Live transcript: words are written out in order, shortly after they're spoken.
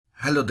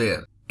Hello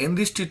there. In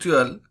this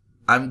tutorial,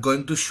 I'm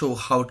going to show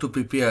how to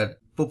prepare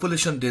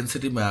population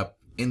density map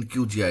in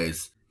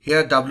QGIS.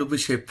 Here WP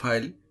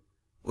shapefile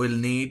will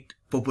need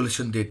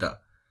population data.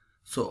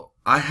 So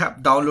I have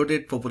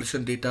downloaded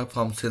population data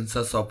from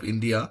Census of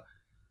India.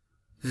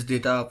 This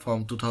data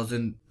from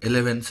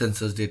 2011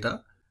 census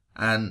data,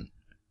 and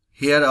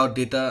here our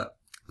data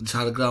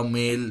Jhargram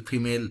male,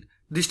 female,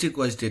 district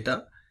wise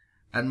data,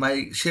 and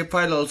my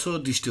shapefile also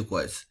district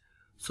wise.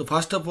 So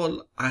first of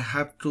all, I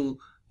have to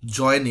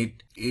join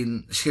it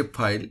in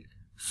shapefile.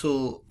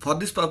 So for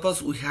this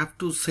purpose, we have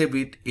to save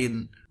it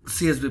in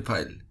CSV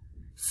file.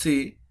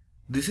 See,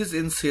 this is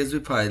in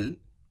CSV file.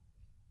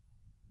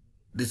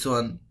 This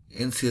one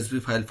in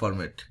CSV file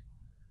format.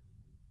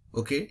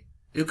 Okay,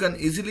 you can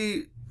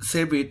easily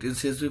save it in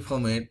CSV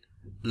format,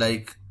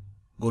 like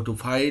go to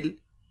file,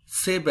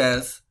 save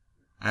as,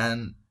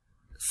 and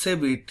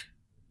save it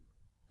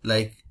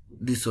like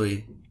this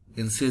way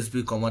in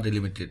CSV comma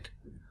delimited.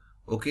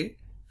 Okay,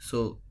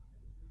 so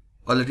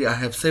already I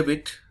have saved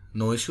it,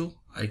 no issue.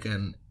 I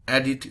can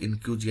add it in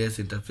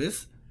QGIS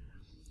interface.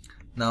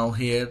 Now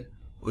here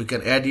we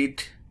can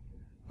edit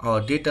our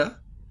data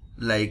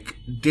like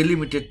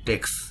delimited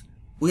text.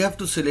 We have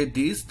to select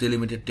this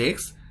delimited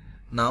text.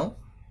 Now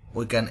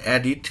we can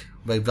add it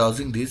by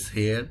browsing this.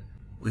 Here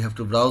we have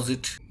to browse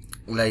it,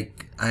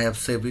 like I have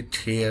saved it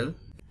here,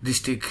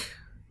 district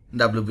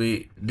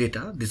WB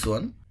data, this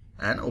one,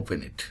 and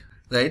open it.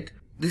 Right,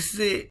 this is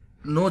a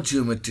no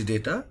geometry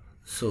data,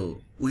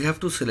 so we have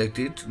to select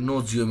it,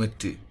 no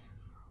geometry,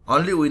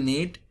 only we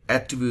need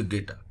attribute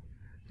data.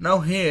 Now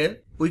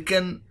here we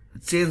can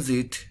change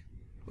it,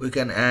 we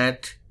can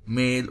add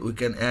male, we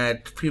can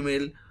add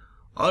female,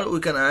 or we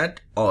can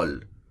add all.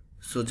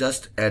 So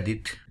just add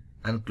it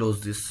and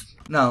close this.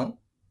 Now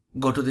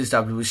go to this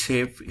WB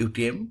shape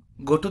UTM,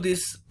 go to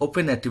this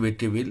open attribute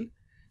table,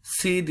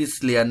 see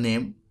this layer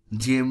name,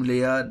 GM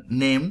layer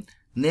name,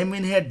 name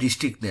in here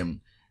district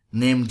name,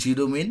 name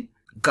 0 mean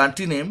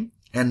country name,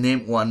 and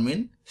name 1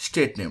 mean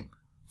state name.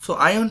 So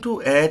I want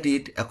to add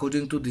it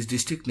according to this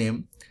district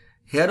name.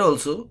 Here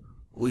also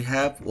we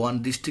have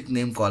one district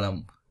name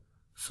column,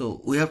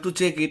 so we have to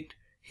check it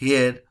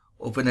here,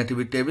 open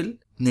attribute table,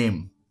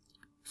 name.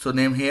 So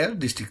name here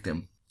district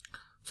name.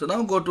 So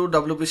now go to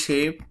WP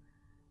shape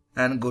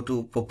and go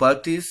to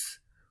properties.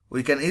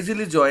 We can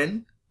easily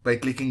join by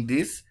clicking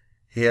this,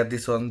 here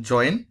this one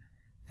join,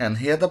 and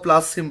here the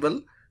plus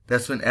symbol,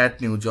 that's when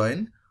add new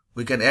join.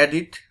 We can add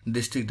it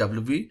district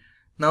WB.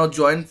 Now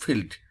join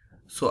field.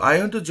 So I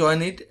want to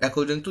join it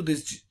according to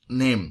this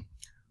name.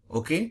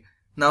 Okay.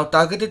 Now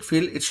targeted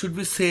field, it should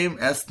be same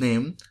as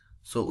name.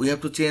 So we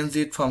have to change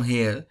it from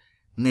here,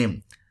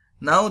 name.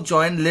 Now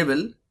join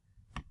label,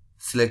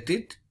 select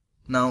it.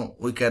 Now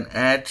we can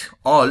add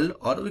all,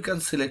 or we can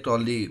select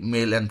only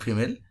male and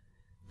female.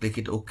 Click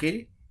it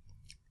OK,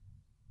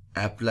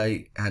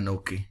 apply and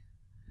OK.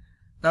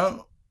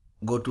 Now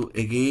go to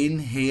again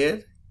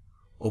here,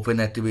 open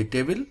attribute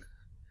table.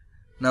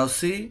 Now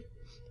see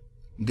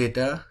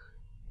data,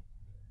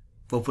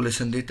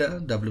 population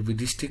data, WB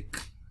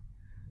district,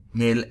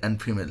 male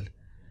and female.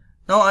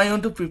 Now I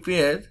want to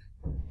prepare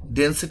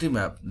density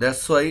map.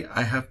 That's why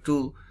I have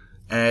to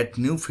add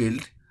new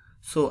field.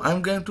 So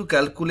I'm going to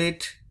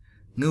calculate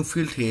new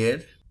field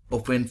here,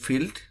 open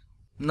field.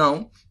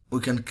 Now we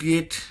can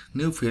create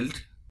new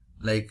field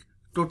like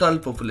total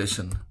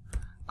population.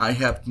 I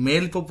have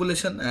male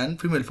population and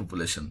female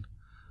population.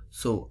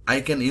 So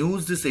I can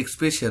use this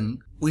expression.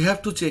 We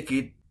have to check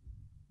it,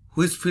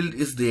 which field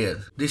is there,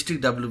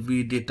 district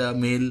WB data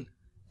male,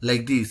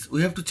 like this.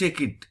 We have to check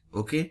it.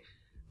 Okay.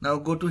 Now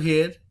go to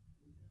here,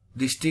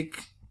 district,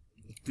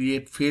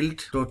 create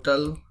field,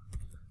 total.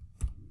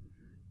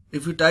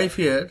 If you type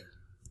here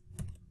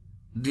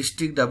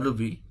district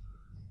WB,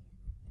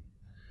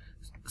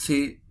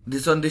 see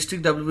this one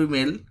district WB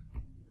male,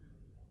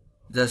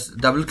 just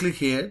double click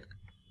here,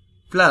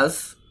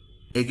 plus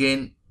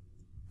again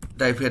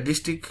type here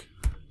district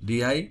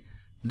DI,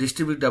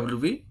 district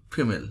WB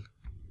female.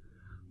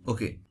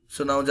 Okay,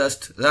 so now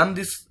just run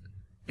this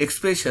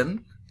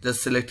expression,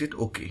 just select it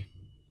OK.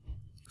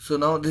 So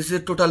now this is a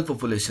total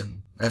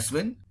population. That's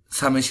mean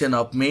summation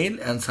of male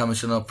and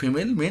summation of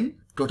female mean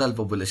total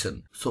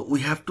population. So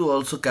we have to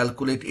also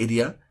calculate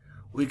area.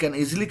 We can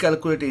easily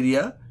calculate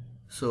area.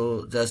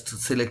 So just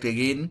select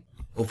again,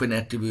 open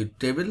attribute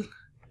table.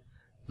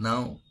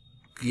 Now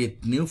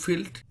create new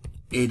field,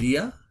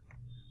 area.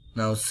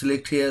 Now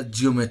select here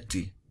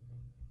geometry.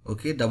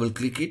 Okay, double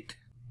click it.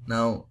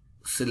 Now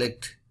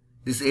select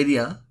this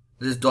area,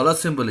 this dollar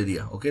symbol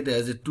area. Okay, there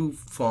is a two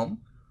form,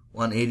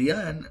 one area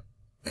and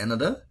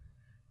another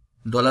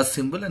dollar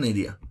symbol and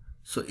area.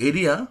 So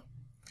area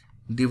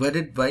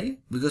divided by,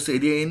 because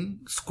area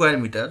in square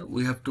meter,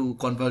 we have to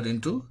convert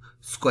into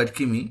square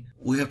kilometer.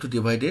 We have to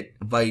divide it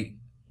by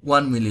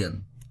 1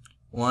 million.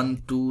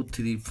 1, 2,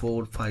 3,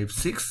 4, 5,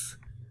 6.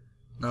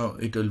 Now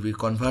it will be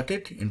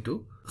converted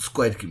into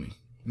square kilometer.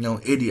 Now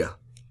area.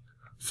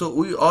 So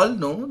we all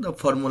know the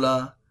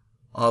formula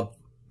of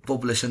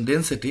population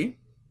density.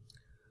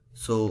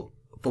 So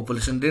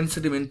population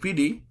density mean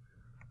PD.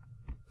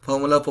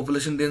 Formula of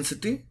population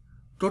density,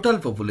 total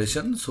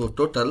population. So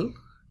total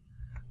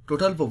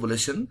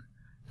population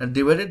and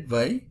divided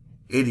by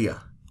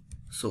area.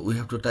 So we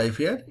have to type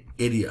here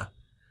area.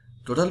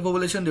 Total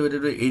population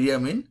divided by area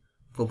mean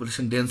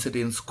population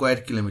density in square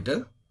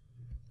kilometer.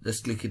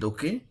 Just click it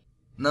OK.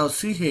 Now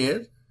see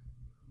here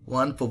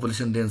one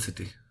population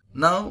density.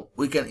 Now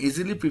we can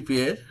easily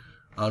prepare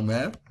our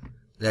map.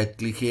 Right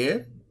click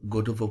here,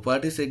 go to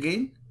properties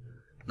again.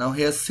 Now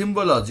here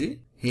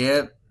symbology,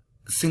 here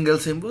single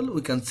symbol,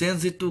 we can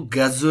change it to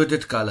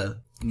graduated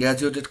color.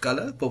 Graduated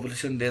color,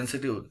 population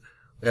density we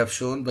have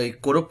shown by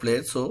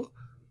Choropleth, so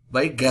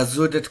by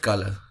graduated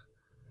color.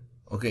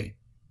 Okay.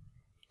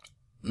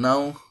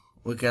 Now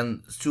we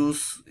can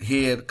choose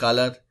here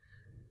color,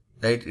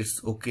 right?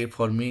 It's okay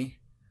for me.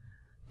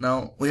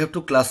 Now we have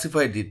to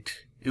classify it.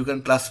 You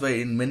can classify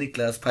in many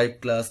class,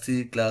 5 class,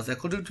 3 class,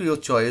 according to your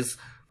choice.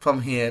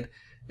 From here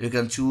you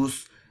can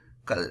choose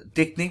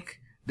technique.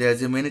 There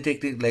is a many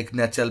technique like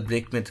natural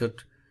break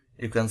method.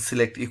 You can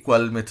select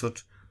equal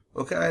method.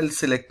 Okay, I'll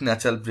select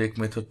natural break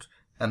method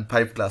and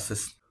 5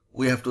 classes.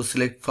 We have to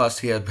select first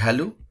here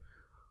value.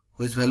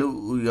 Which value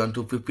we want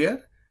to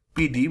prepare?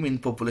 PD mean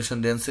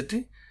population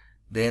density.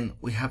 Then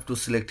we have to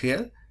select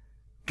here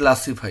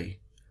classify.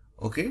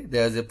 Okay,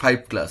 there is a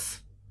 5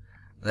 class,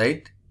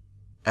 right?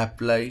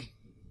 Apply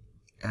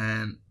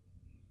and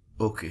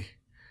okay.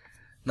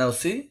 Now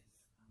see,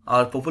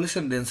 our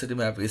population density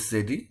map is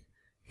ready.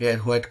 Here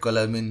white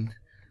color mean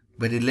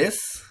very less,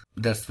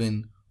 that's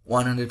mean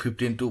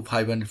 115 to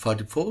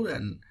 544,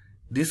 and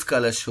this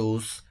color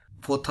shows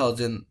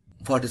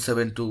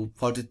 4047 to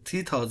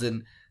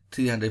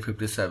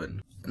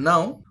 43,357.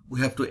 Now we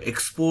have to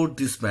export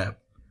this map,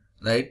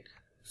 right?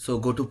 So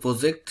go to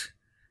project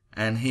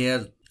and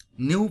here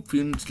new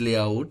print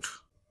layout,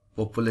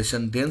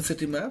 population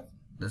density map,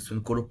 that's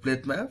been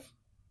Choropleth map.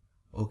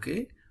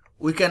 Okay,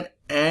 we can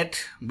add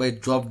by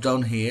drop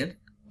down here.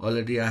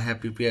 Already I have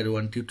prepared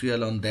one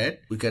tutorial on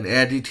that. We can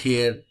add it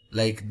here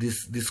like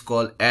this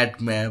called add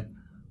map.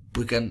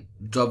 We can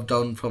drop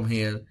down from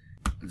here,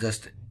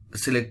 just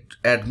select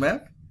add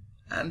map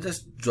and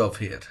just drop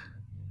here.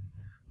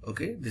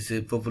 Okay, this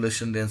is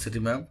population density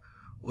map.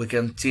 We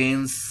can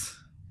change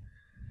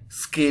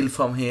scale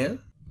from here.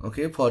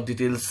 Okay, for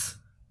details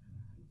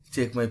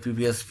check my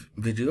previous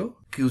video.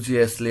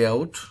 QGIS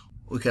layout,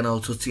 we can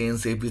also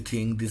change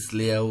everything, this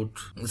layout.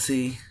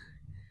 See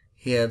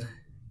here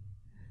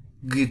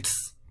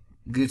grids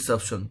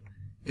option.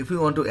 If you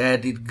want to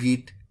add it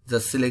grid,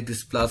 just select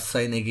this plus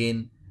sign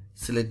again,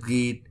 select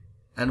grid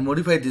and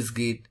modify this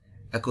grid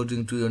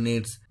according to your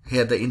needs.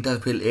 Here the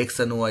interval X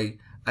and Y,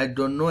 I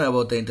don't know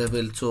about the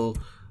interval, so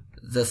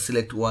just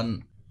select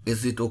one.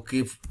 Is it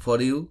okay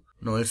for you?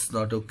 No, it's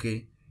not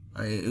okay.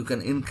 You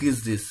can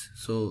increase this,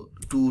 so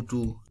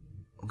 2.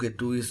 Okay,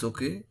 2 is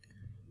okay.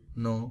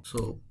 No,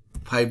 so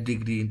 5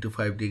 degree into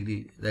 5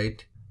 degree,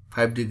 right?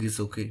 5 degrees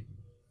okay.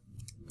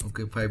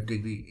 Okay, 5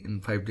 degree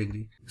in 5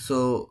 degree.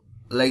 So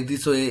like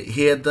this way,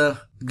 here the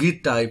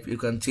grid type you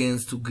can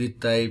change to grid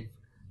type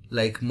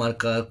like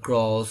marker,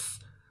 cross,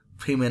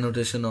 frame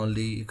annotation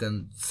only. You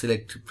can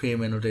select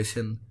frame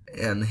annotation,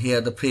 and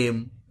here the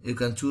frame you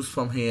can choose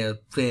from here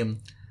frame.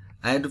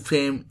 And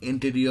frame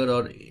interior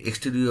or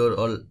exterior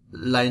or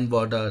line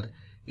border,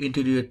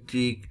 interior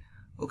tick.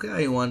 Okay,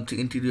 I want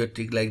interior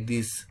tick like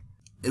this.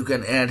 You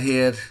can add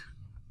here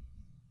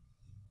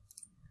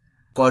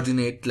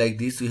coordinate like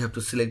this. You have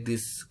to select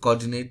this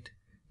coordinate.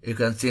 You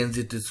can change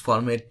it its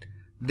format,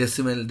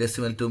 decimal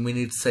to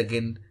minute,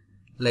 second,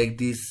 like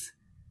this.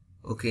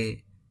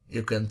 Okay,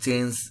 you can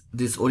change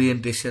this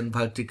orientation,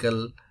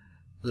 vertical,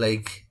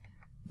 like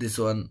this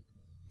one,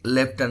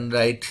 left and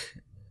right,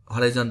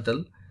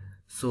 horizontal.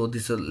 So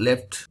this is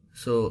left,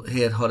 so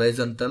here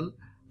horizontal.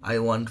 I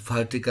want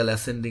vertical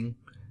ascending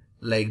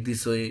like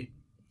this way.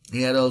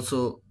 Here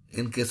also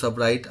in case of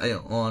right, I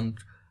want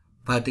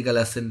vertical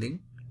ascending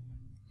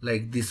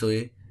like this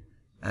way.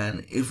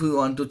 And if we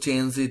want to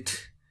change it,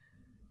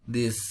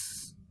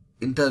 this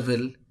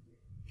interval,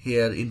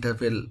 here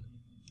interval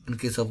in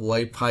case of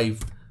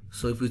Y5,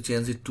 so if you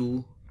change it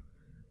to,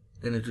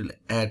 then it will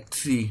add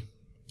 3.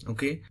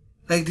 Okay,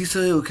 like this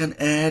way we can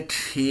add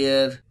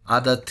here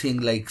other thing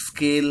like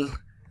scale.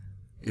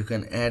 You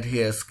can add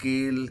here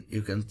scale.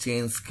 You can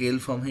change scale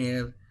from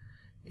here.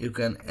 You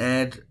can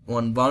add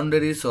one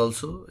boundaries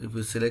also. If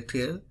you select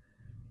here,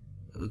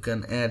 you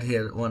can add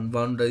here one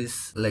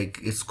boundaries, like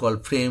it's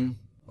called frame.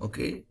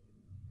 Okay,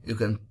 you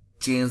can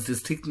change the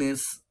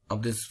thickness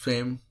of this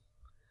frame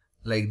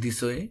like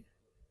this way.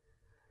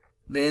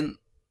 Then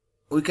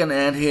we can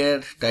add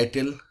here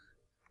title.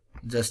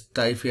 Just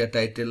type here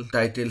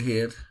title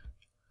here,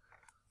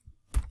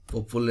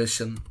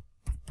 population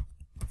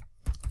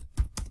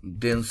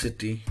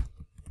density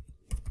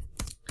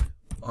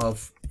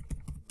of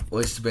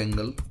West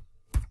Bengal,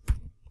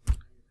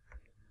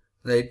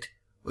 right?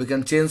 We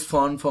can change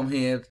font from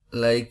here,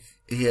 like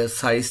here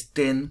size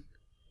 10.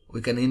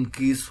 We can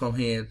increase from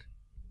here.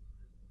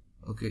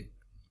 Okay,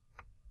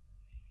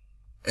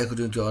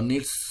 according to our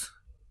needs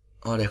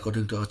or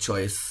according to our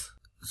choice.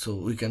 So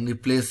we can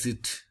replace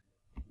it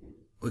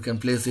we can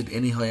place it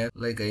anywhere,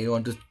 like I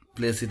want to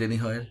place it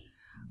anywhere.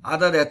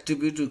 Other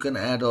attribute you can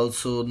add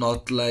also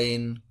north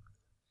line,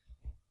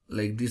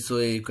 like this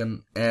way you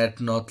can add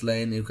north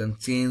line, you can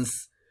change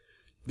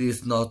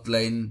this north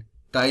line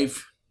type.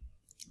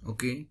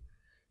 Okay,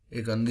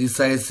 you can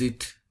resize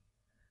it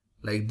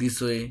like this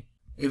way.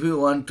 If you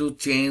want to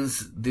change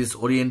this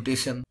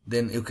orientation,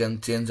 then you can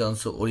change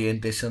also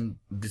orientation.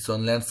 This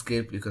on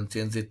landscape, you can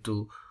change it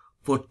to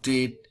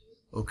portrait.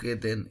 Okay,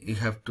 then you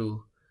have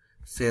to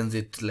change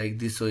it like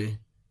this way.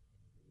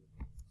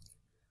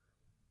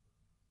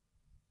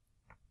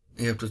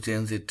 You have to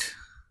change it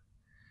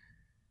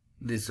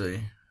this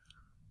way.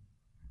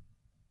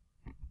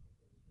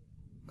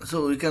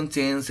 So we can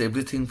change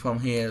everything from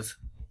here.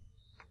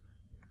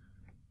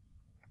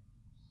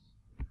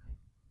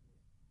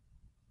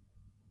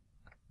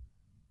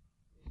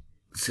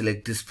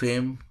 Select this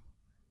frame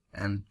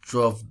and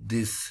drop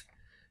this.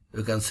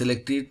 You can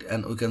select it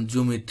and we can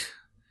zoom it,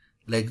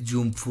 like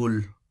zoom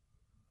full.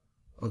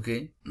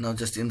 Okay, now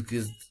just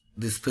increase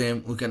this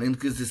frame. We can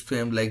increase this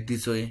frame like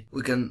this way.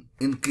 We can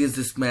increase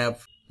this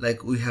map,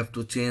 like we have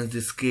to change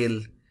the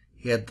scale.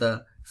 Here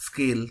the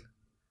scale,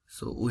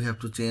 so we have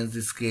to change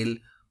the scale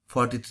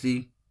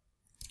 43,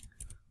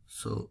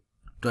 so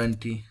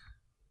 20.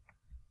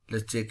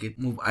 Let's check it.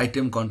 Move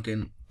item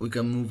content. We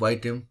can move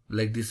item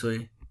like this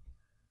way.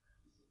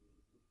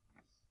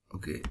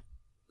 Okay,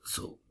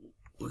 so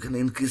we can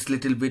increase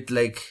little bit,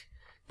 like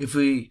if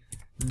we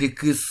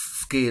decrease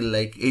scale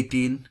like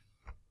 18.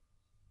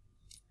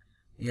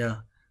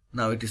 Yeah,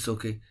 now it is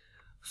okay.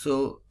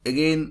 So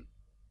again,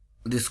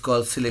 this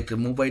called select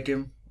remove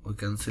item. We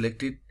can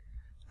select it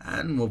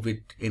and move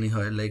it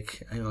anywhere,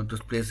 like I want to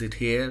place it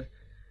here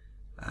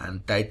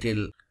and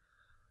title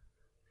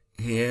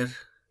here.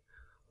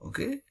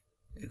 Okay,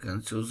 you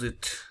can choose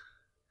it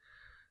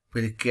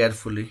very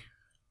carefully.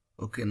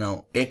 Okay,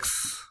 now X,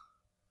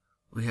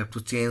 we have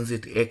to change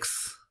it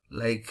X,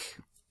 like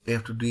we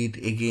have to do it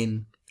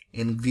again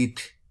in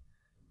grid.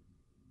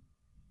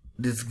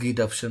 This grid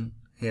option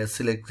here,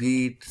 select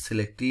grid,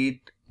 select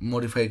it,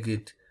 modify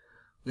grid.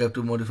 We have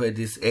to modify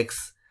this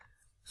X,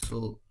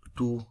 so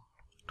 2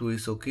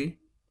 is okay.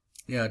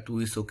 Yeah, 2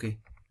 is okay.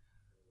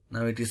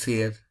 Now it is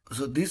here.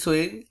 So this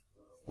way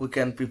we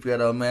can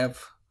prepare our map.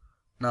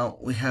 Now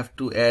we have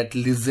to add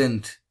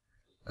legend,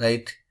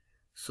 right?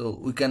 So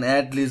we can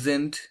add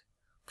legend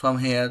from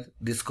here.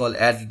 This called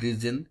add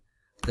legend.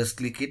 Just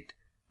click it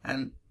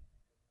and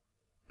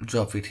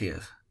drop it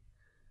here.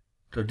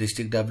 So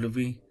district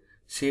WB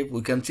shape.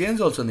 We can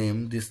change also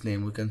name. This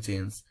name we can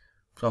change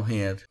from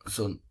here.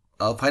 So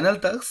our final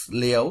task,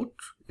 layout.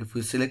 If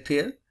we select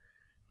here,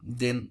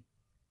 then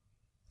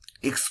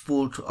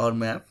export our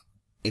map.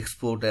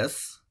 Export as,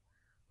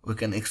 we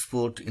can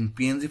export in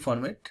PNG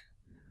format.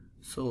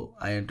 So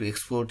I want to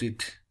export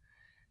it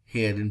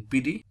here in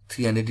PD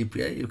 300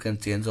 dpi. You can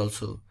change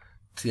also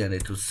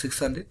 300 to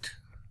 600.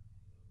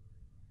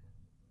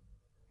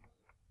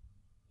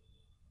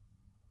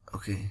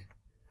 Okay,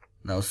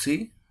 now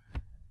see,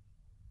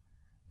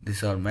 this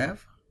is our map,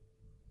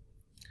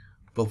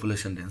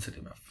 population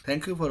density map.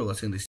 Thank you for watching this.